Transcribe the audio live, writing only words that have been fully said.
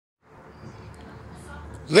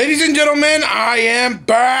Ladies and gentlemen, I am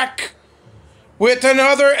back with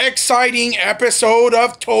another exciting episode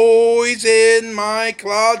of Toys in My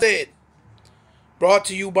Closet. Brought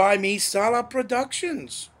to you by me, Sala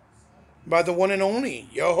Productions. By the one and only,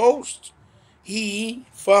 your host, He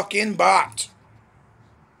Fucking Bot.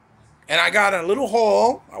 And I got a little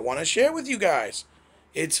haul I want to share with you guys.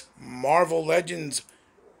 It's Marvel Legends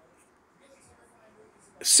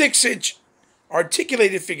 6-inch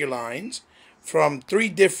articulated figure lines from three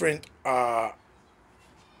different Marvel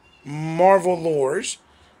lores.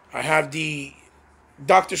 I have the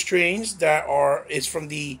Doctor Strange is from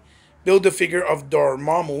the Build-A-Figure of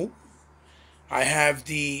Dormammu. I have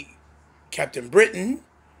the Captain Britain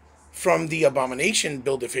from the Abomination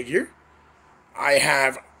Build-A-Figure. I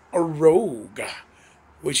have a Rogue,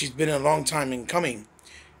 which has been a long time in coming,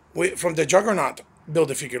 from the Juggernaut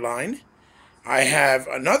Build-A-Figure line. I have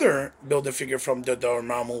another Build-A-Figure from the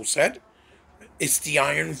Dormammu set. It's the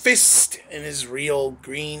Iron Fist in his real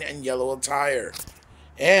green and yellow attire.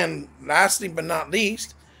 And lastly but not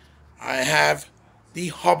least, I have the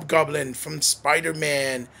Hobgoblin from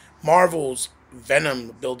Spider-Man Marvel's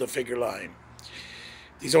Venom Build-A-Figure line.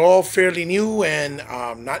 These are all fairly new and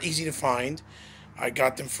not easy to find. I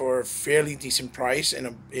got them for a fairly decent price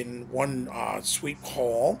in one sweet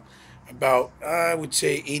haul. About, I would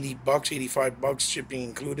say, $80, $85, shipping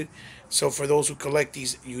included. So for those who collect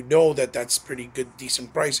these, you know that that's pretty good,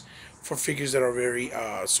 decent price for figures that are very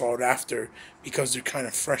sought after because they're kind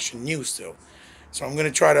of fresh and new still. So I'm going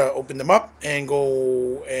to try to open them up and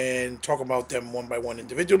go and talk about them one by one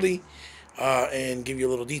individually and give you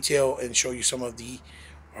a little detail and show you some of the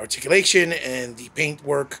articulation and the paint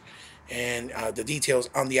work and the details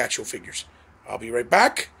on the actual figures. I'll be right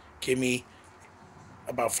back. Give me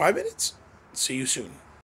about 5 minutes. See you soon.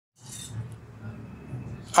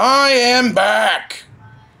 I am back.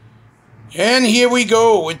 And here we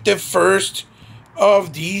go with the first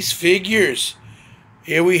of these figures.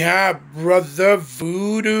 Here we have Brother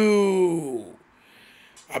Voodoo.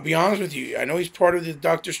 I'll be honest with you. I know he's part of the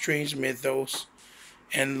Doctor Strange mythos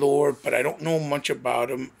and lore, but I don't know much about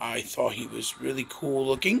him. I thought he was really cool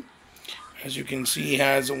looking. As you can see, he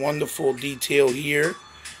has a wonderful detail here.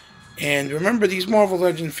 And remember, these Marvel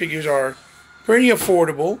Legends figures are pretty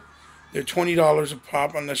affordable. They're $20 a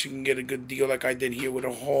pop, unless you can get a good deal like I did here with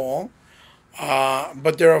a haul.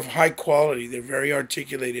 But they're of high quality. They're very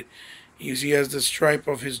articulated. You see he has the stripe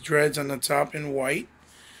of his dreads on the top in white.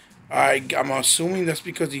 I'm assuming that's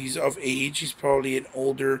because he's of age. He's probably an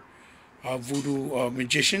older voodoo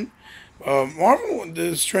magician. Marvel,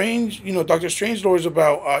 the Strange, Doctor Strange lore is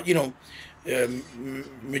about,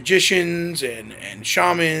 magicians and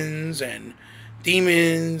shamans and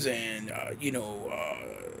demons and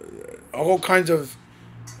all kinds of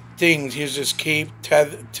things. Here's this cape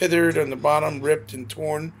tethered on the bottom, ripped and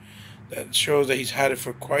torn. That shows that he's had it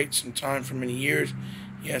for quite some time, for many years.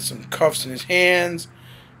 He has some cuffs in his hands.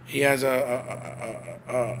 He has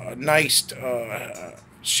a nice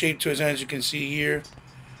shape to his hands, you can see here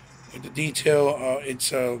with the detail. It's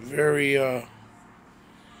very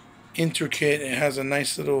intricate. It has a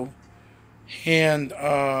nice little hand.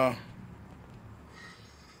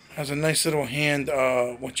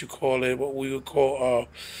 What you call it? What we would call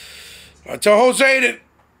tell Jose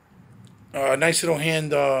that nice little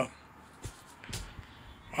hand. Oh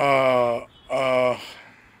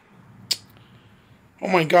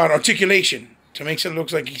my God! Articulation to make it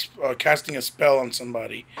look like he's casting a spell on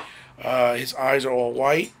somebody. His eyes are all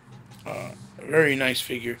white. Very nice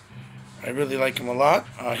figure. I really like him a lot.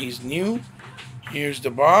 He's new. Here's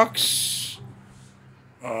the box.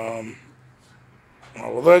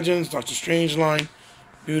 Marvel Legends, Doctor Strange line.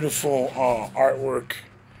 Beautiful artwork.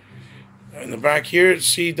 In the back here,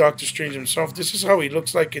 see Doctor Strange himself. This is how he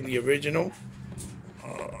looks like in the original.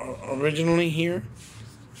 Originally here.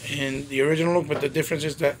 In the original look, but the difference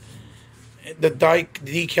is that the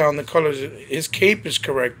decal and the colors, his cape is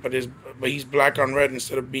correct, but he's black on red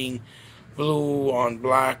instead of being blue on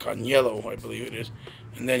black on yellow, I believe it is.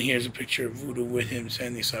 And then here's a picture of Voodoo with him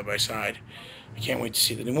standing side by side. I can't wait to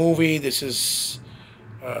see the new movie. This is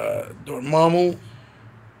Dormammu,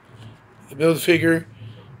 the Build-A-Figure.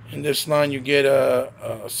 In this line, you get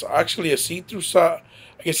actually a see-through. I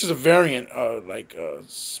guess it's a variant, like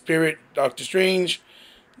Spirit Doctor Strange.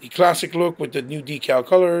 The classic look with the new decal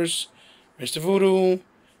colors. Mr. Voodoo,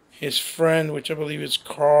 his friend, which I believe is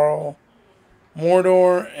Carl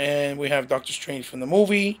Mordor, and we have Doctor Strange from the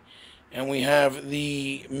movie, and we have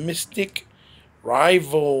the Mystic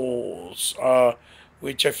Rivals,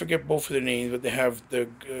 which I forget both of their names, but they have the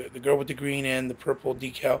girl with the green and the purple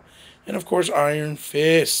decal, and of course Iron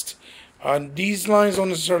Fist. These lines don't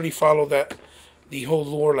necessarily follow the whole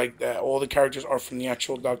lore like that. All the characters are from the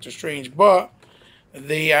actual Doctor Strange, but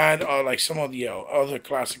they add like some of the other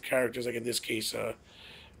classic characters, like in this case,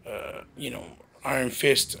 you know, Iron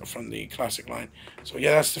Fist from the classic line. So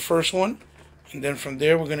yeah, that's the first one, and then from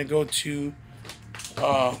there we're gonna go to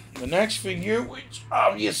the next figure, which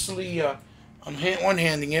obviously I'm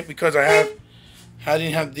one-handing it because I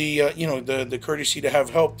didn't have the the courtesy to have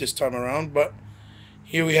help this time around. But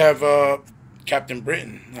here we have Captain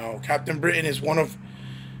Britain. Now Captain Britain is one of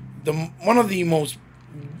the most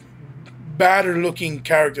badder looking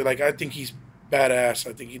character. Like I think he's badass.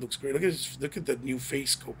 I think he looks great. Look at the new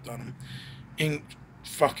face sculpt on him.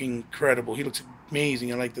 Fucking incredible. He looks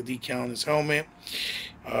amazing. I like the decal on his helmet,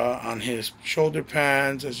 on his shoulder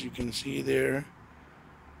pads, as you can see there.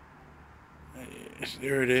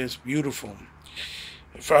 There it is, beautiful.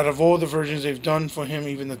 If out of all the versions they've done for him,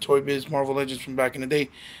 even the Toy Biz Marvel Legends from back in the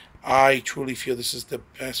day, I truly feel this is the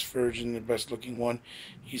best version, the best looking one.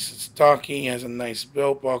 He's stocky, he has a nice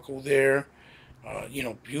belt buckle there.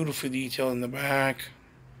 Beautifully detailed in the back.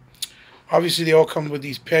 Obviously, they all come with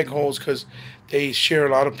these peg holes because they share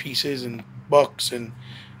a lot of pieces and bucks and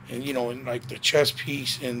and like the chest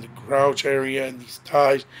piece and the crouch area and these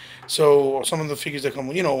ties. So some of the figures that come,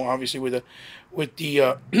 obviously with the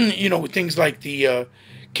with things like the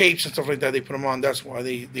capes and stuff like that, they put them on. That's why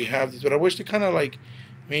they have these. But I wish they kind of like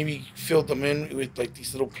maybe filled them in with like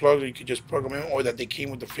these little plugs, or you could just plug them in, or that they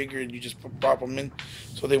came with the figure and you just pop them in,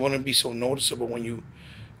 so they wouldn't be so noticeable when you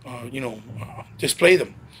display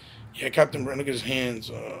them. Yeah, Captain Britain, look at his hands.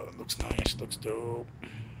 Looks nice. Looks dope.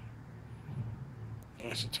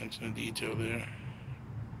 Nice attention to detail there.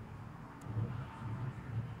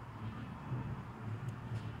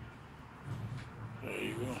 There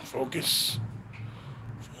you go. Focus.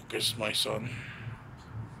 Focus, my son.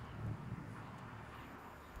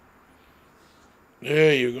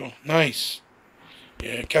 There you go. Nice.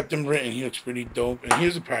 Yeah, Captain Britain, he looks pretty dope. And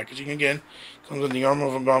here's the packaging again. Comes with the Armor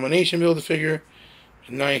of Abomination Build-A-Figure.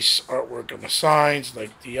 Nice artwork on the sides,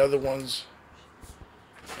 like the other ones.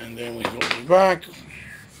 And then we go to the back.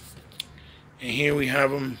 And here we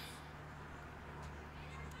have him.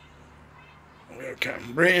 We have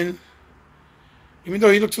Captain Britain. Even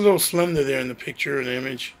though he looks a little slender there in the picture and the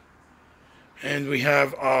image. And we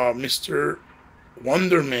have Mr.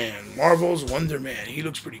 Wonder Man. Marvel's Wonder Man. He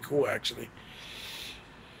looks pretty cool, actually.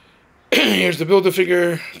 Here's the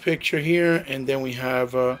Build-A-Figure picture here. And then we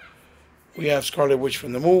have Scarlet Witch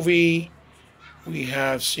from the movie. We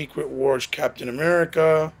have Secret Wars Captain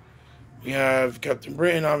America. We have Captain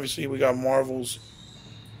Britain, obviously. We got Marvel's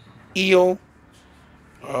Eel,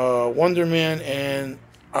 Wonder Man, and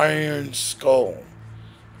Iron Skull.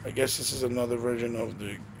 I guess this is another version of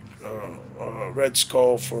the Red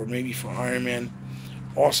Skull for Iron Man.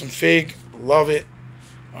 Awesome fig, love it.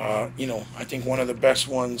 I think one of the best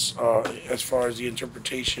ones as far as the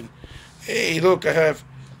interpretation. Hey, look, I have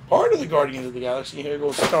part of the Guardians of the Galaxy. Here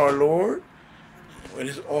goes Star-Lord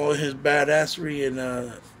with all his badassery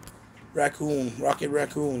and Rocket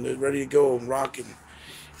Raccoon. They're ready to go, rocking.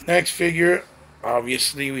 Next figure,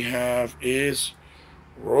 obviously, we have is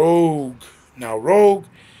Rogue. Now, Rogue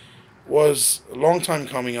was a long time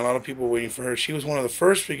coming. A lot of people were waiting for her. She was one of the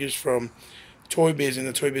first figures from Toy Biz in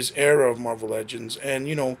the Toy Biz era of Marvel Legends. And,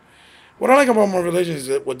 what I like about Marvel Legends is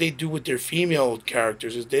that what they do with their female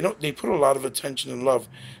characters is they put a lot of attention and love,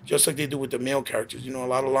 just like they do with the male characters. A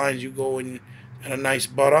lot of lines you go in and a nice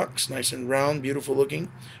buttocks, nice and round, beautiful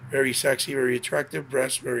looking, very sexy, very attractive,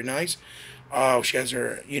 breasts very nice. She has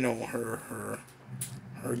her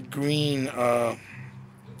her green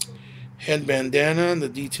head bandana, and the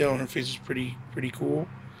detail on her face is pretty cool.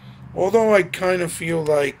 Although I kind of feel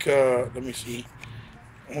like let me see.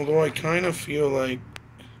 Although I kind of feel like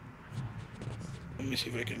let me see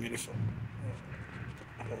if I can get it from.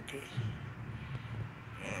 Okay.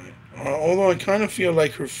 Although I kind of feel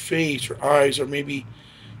like her face, her eyes are maybe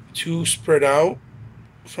too spread out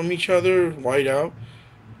from each other, wide out.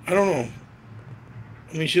 I don't know.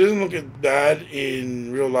 I mean, she doesn't look at bad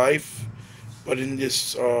in real life, but in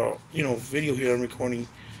this, video here I'm recording,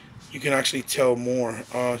 you can actually tell more.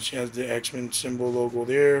 She has the X-Men symbol logo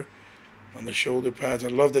there on the shoulder pads. I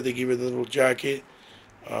love that they gave her the little jacket.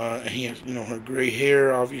 And he has, her gray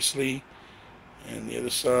hair, obviously. And the other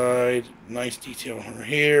side, nice detail on her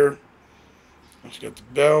hair. She's got the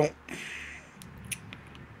belt.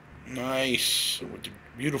 Nice. With the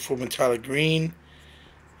beautiful metallic green.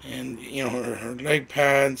 And, her leg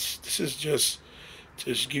pads. This is just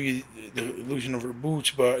to give you the illusion of her boots,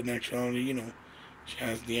 but in actuality, she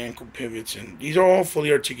has the ankle pivots. And these are all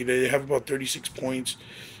fully articulated. They have about 36 points.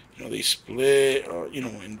 They split,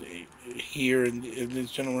 here in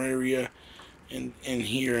this general area. and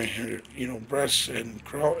here in her, breasts and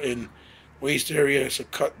and waist area. It's a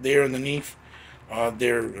cut there underneath.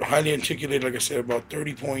 They're highly articulated, like I said, about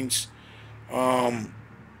 30 points. Um,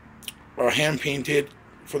 Hand painted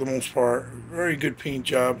for the most part. Very good paint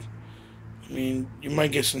job. I mean, you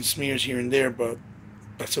might get some smears here and there, but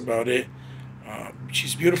that's about it.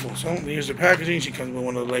 She's beautiful. So here's the packaging. She comes with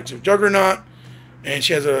one of the legs of Juggernaut, and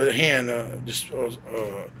she has a hand, just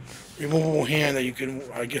a removable hand that you can,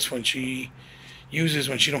 I guess, when she uses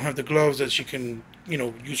when she don't have the gloves, that she can,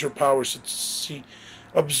 use her powers to see,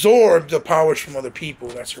 absorb the powers from other people.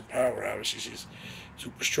 That's her power. Obviously, she's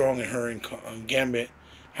super strong, and her and Gambit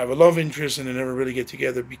have a love interest, and they never really get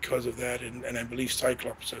together because of that. And I believe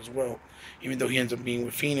Cyclops as well, even though he ends up being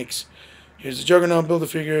with Phoenix. Here's the Juggernaut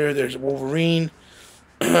Build-A-Figure. There's Wolverine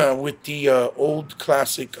with the old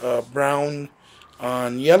classic brown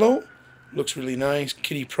on yellow. Looks really nice.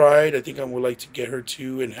 Kitty Pryde, I think I would like to get her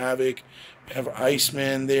too. And Havoc. We have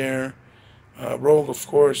Iceman there. Rogue, of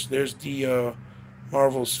course. There's the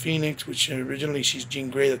Marvel's Phoenix, which originally she's Jean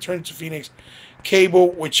Grey that turned to Phoenix. Cable,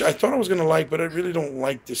 which I thought I was going to like, but I really don't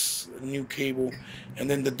like this new Cable. And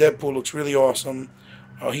then the Deadpool looks really awesome.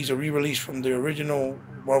 He's a re-release from the original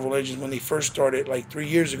Marvel Legends when they first started, like 3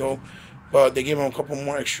 years ago. But they gave him a couple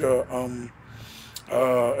more extra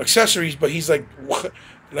accessories. But he's like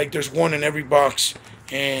there's one in every box.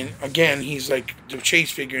 And again, he's like the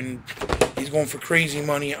chase figure, and he's going for crazy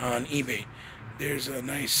money on eBay. There's a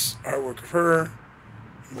nice artwork of her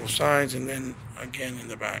on both sides, and then again in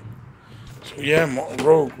the back. So yeah,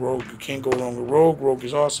 Rogue. You can't go wrong with Rogue. Rogue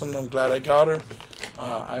is awesome. I'm glad I got her.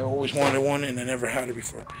 I always wanted one, and I never had it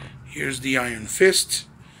before. Here's the Iron Fist.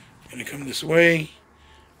 Gonna come this way.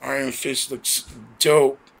 Iron Fist looks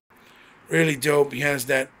dope. Really dope. He has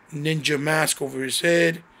that ninja mask over his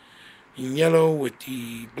head in yellow with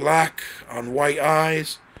the black on white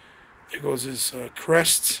eyes. There goes his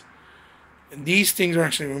crest. And these things are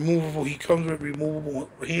actually removable. He comes with removable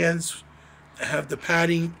hands that have the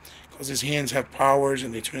padding, because his hands have powers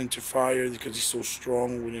and they turn into fire because he's so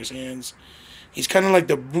strong with his hands. He's kind of like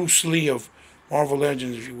the Bruce Lee of Marvel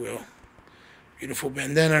Legends, if you will. Beautiful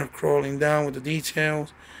bandana crawling down with the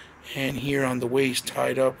details. And here on the waist,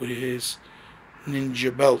 tied up with his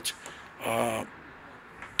ninja belt. I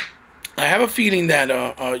have a feeling that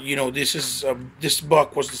this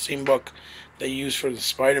buck was the same buck they used for the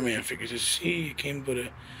Spider-Man figures. You see, it came with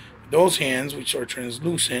those hands, which are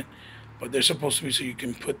translucent, but they're supposed to be so you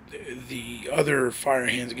can put the other fire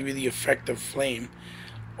hands, give you the effect of flame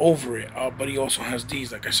over it. But he also has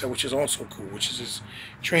these, like I said, which is also cool, which is his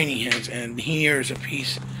training hands. And here's a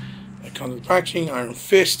piece that comes with packaging. Iron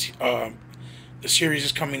Fist. The series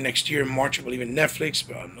is coming next year in March, I believe, in Netflix,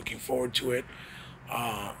 but I'm looking forward to it.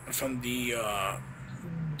 From the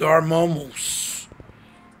Dormammu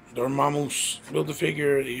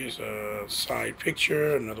Build-A-Figure. Here's a side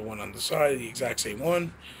picture, another one on the side, the exact same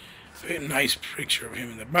one. Very nice picture of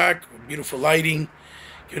him in the back, beautiful lighting,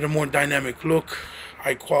 give it a more dynamic look,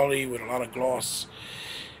 high quality with a lot of gloss.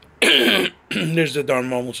 There's the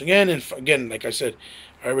Dormammu again, and again, like I said,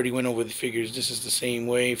 I already went over the figures. This is the same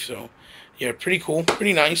wave, so yeah, pretty cool,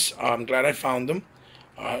 pretty nice. I'm glad I found them.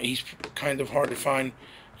 He's kind of hard to find,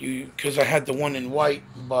 because I had the one in white,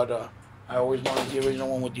 but I always wanted the original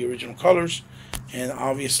one with the original colors, and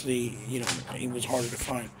obviously, he was harder to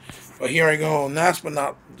find. But here I go. Last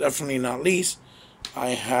but definitely not least, I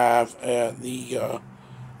have the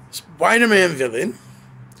Spider-Man villain,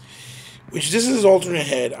 which this is his alternate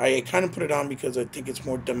head. I kind of put it on because I think it's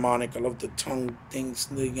more demonic. I love the tongue thing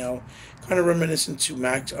sticking out, kind of reminiscent to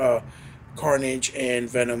Max Carnage and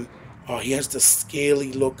Venom. He has the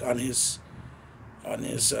scaly look on his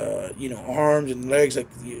arms and legs like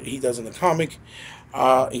he does in the comic.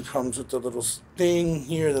 He comes with the little thing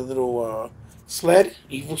here, the little sled,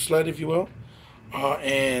 evil sled, if you will.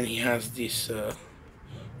 And he has these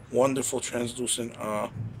wonderful translucent,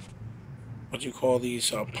 what do you call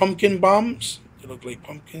these, pumpkin bombs. They look like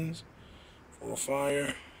pumpkins full of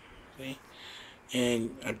fire. See?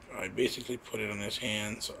 And I basically put it on his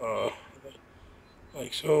hands,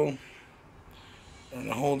 like so. And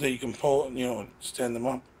the whole day you can pull, stand them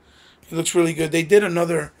up. He looks really good. They did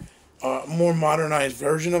another more modernized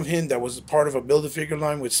version of him that was part of a Build-A-Figure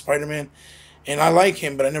line with Spider-Man. And I like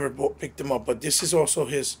him, but I never picked him up. But this is also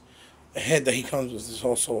his head that he comes with. This is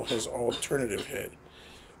also his alternative head.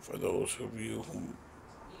 For those of you who...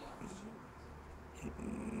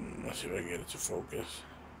 Let's see if I can get it to focus.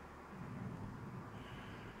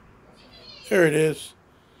 There it is.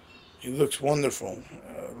 He looks wonderful.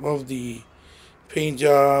 Love the paint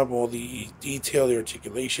job, all the detail, the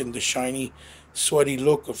articulation, the shiny, sweaty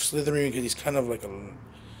look of Slytherin, because he's kind of like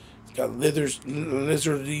Got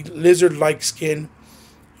lizard-like skin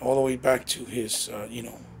all the way back to his,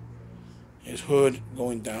 his hood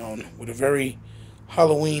going down with a very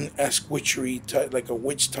Halloween-esque witchery type, like a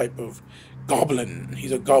witch type of goblin.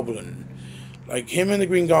 He's a goblin. Like him and the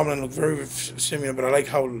Green Goblin look very similar, but I like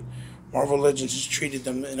how Marvel Legends has treated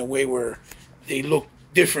them in a way where they look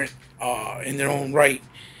different in their own right,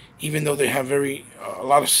 even though they have very a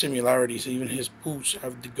lot of similarities. Even his boots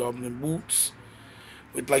have the Goblin boots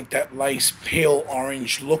with like that nice pale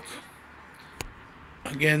orange look.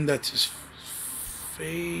 Again, that's his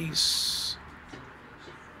face.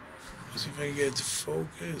 Let's see if I can get it to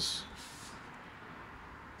focus.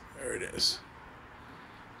 There it is.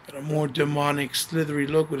 Got a more demonic, slithery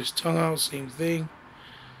look with his tongue out. Same thing.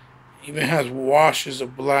 Even has washes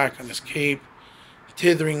of black on his cape.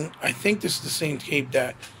 Tithering. I think this is the same cape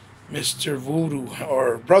that Mr. Voodoo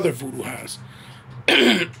or Brother Voodoo has.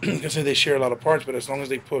 Like I said, they share a lot of parts, but as long as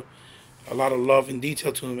they put a lot of love and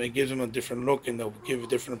detail to him, it gives him a different look, and they'll give a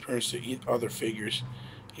different appearance to other figures.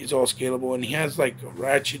 He's all scalable, and he has like a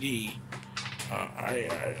ratchety.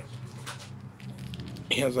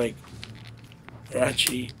 He has like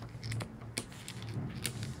ratchety.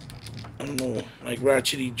 I don't know, like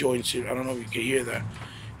ratchety joints here. I don't know if you can hear that.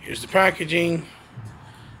 Here's the packaging.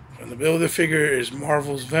 From the Build-A-Figure is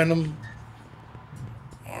Marvel's Venom.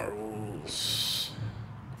 Marvel's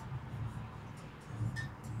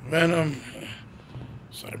Venom.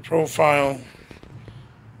 Side profile.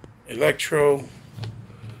 Electro.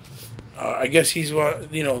 I guess he's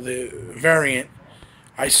what, the variant.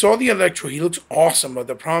 I saw the Electro. He looks awesome, but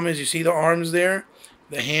the problem is, you see the arms there?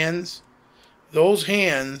 The hands? Those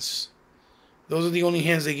hands, those are the only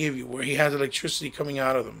hands they give you, where he has electricity coming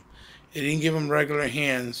out of them. They didn't give him regular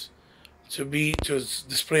hands to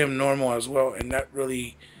display him normal as well, and that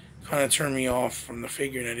really kind of turned me off from the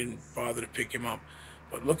figure, and I didn't bother to pick him up.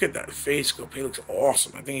 But look at that face sculpt. He looks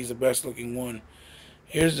awesome. I think he's the best looking one.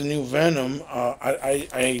 Here's the new Venom.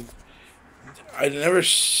 I'd never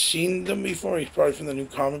seen them before. He's probably from the new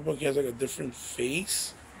comic book. He has like a different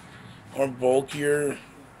face, more bulkier.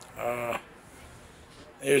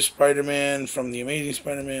 There's Spider-Man from the Amazing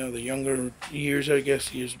Spider-Man, or the younger years, I guess.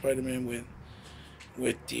 Here's Spider-Man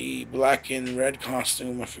with the black and red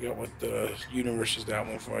costume. I forgot what the universe is that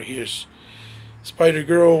one for. Here's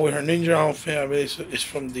Spider-Girl with her ninja outfit. I mean, it's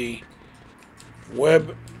from the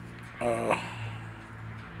web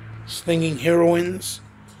slinging heroines.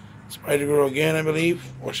 Spider-Girl again, I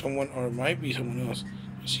believe, or it might be someone else.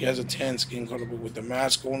 She has a tan skin color, but with the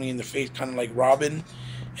mask only in the face, kind of like Robin.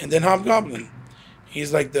 And then Hobgoblin.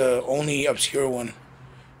 He's like the only obscure one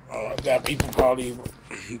that people probably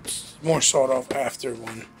more sought off after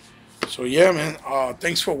one. So yeah, man.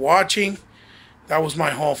 Thanks for watching. That was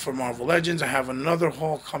my haul for Marvel Legends. I have another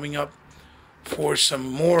haul coming up for some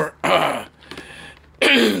more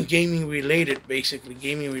gaming related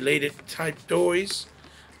type toys.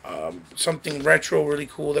 Something retro, really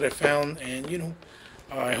cool that I found, and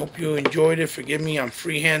I hope you enjoyed it. Forgive me, I'm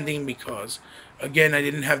freehanding because, again, I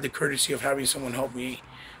didn't have the courtesy of having someone help me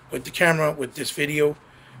with the camera with this video.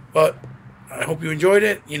 But I hope you enjoyed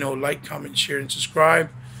it. Like, comment, share, and subscribe.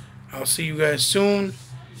 I'll see you guys soon.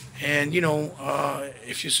 And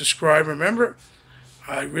if you subscribe, remember,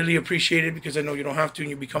 I really appreciate it, because I know you don't have to, and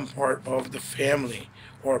you become part of the family,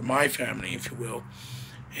 or my family, if you will.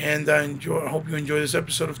 And I hope you enjoy this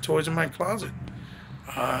episode of Toys in My Closet.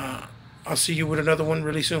 I'll see you with another one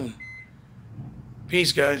really soon.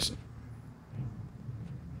 Peace, guys.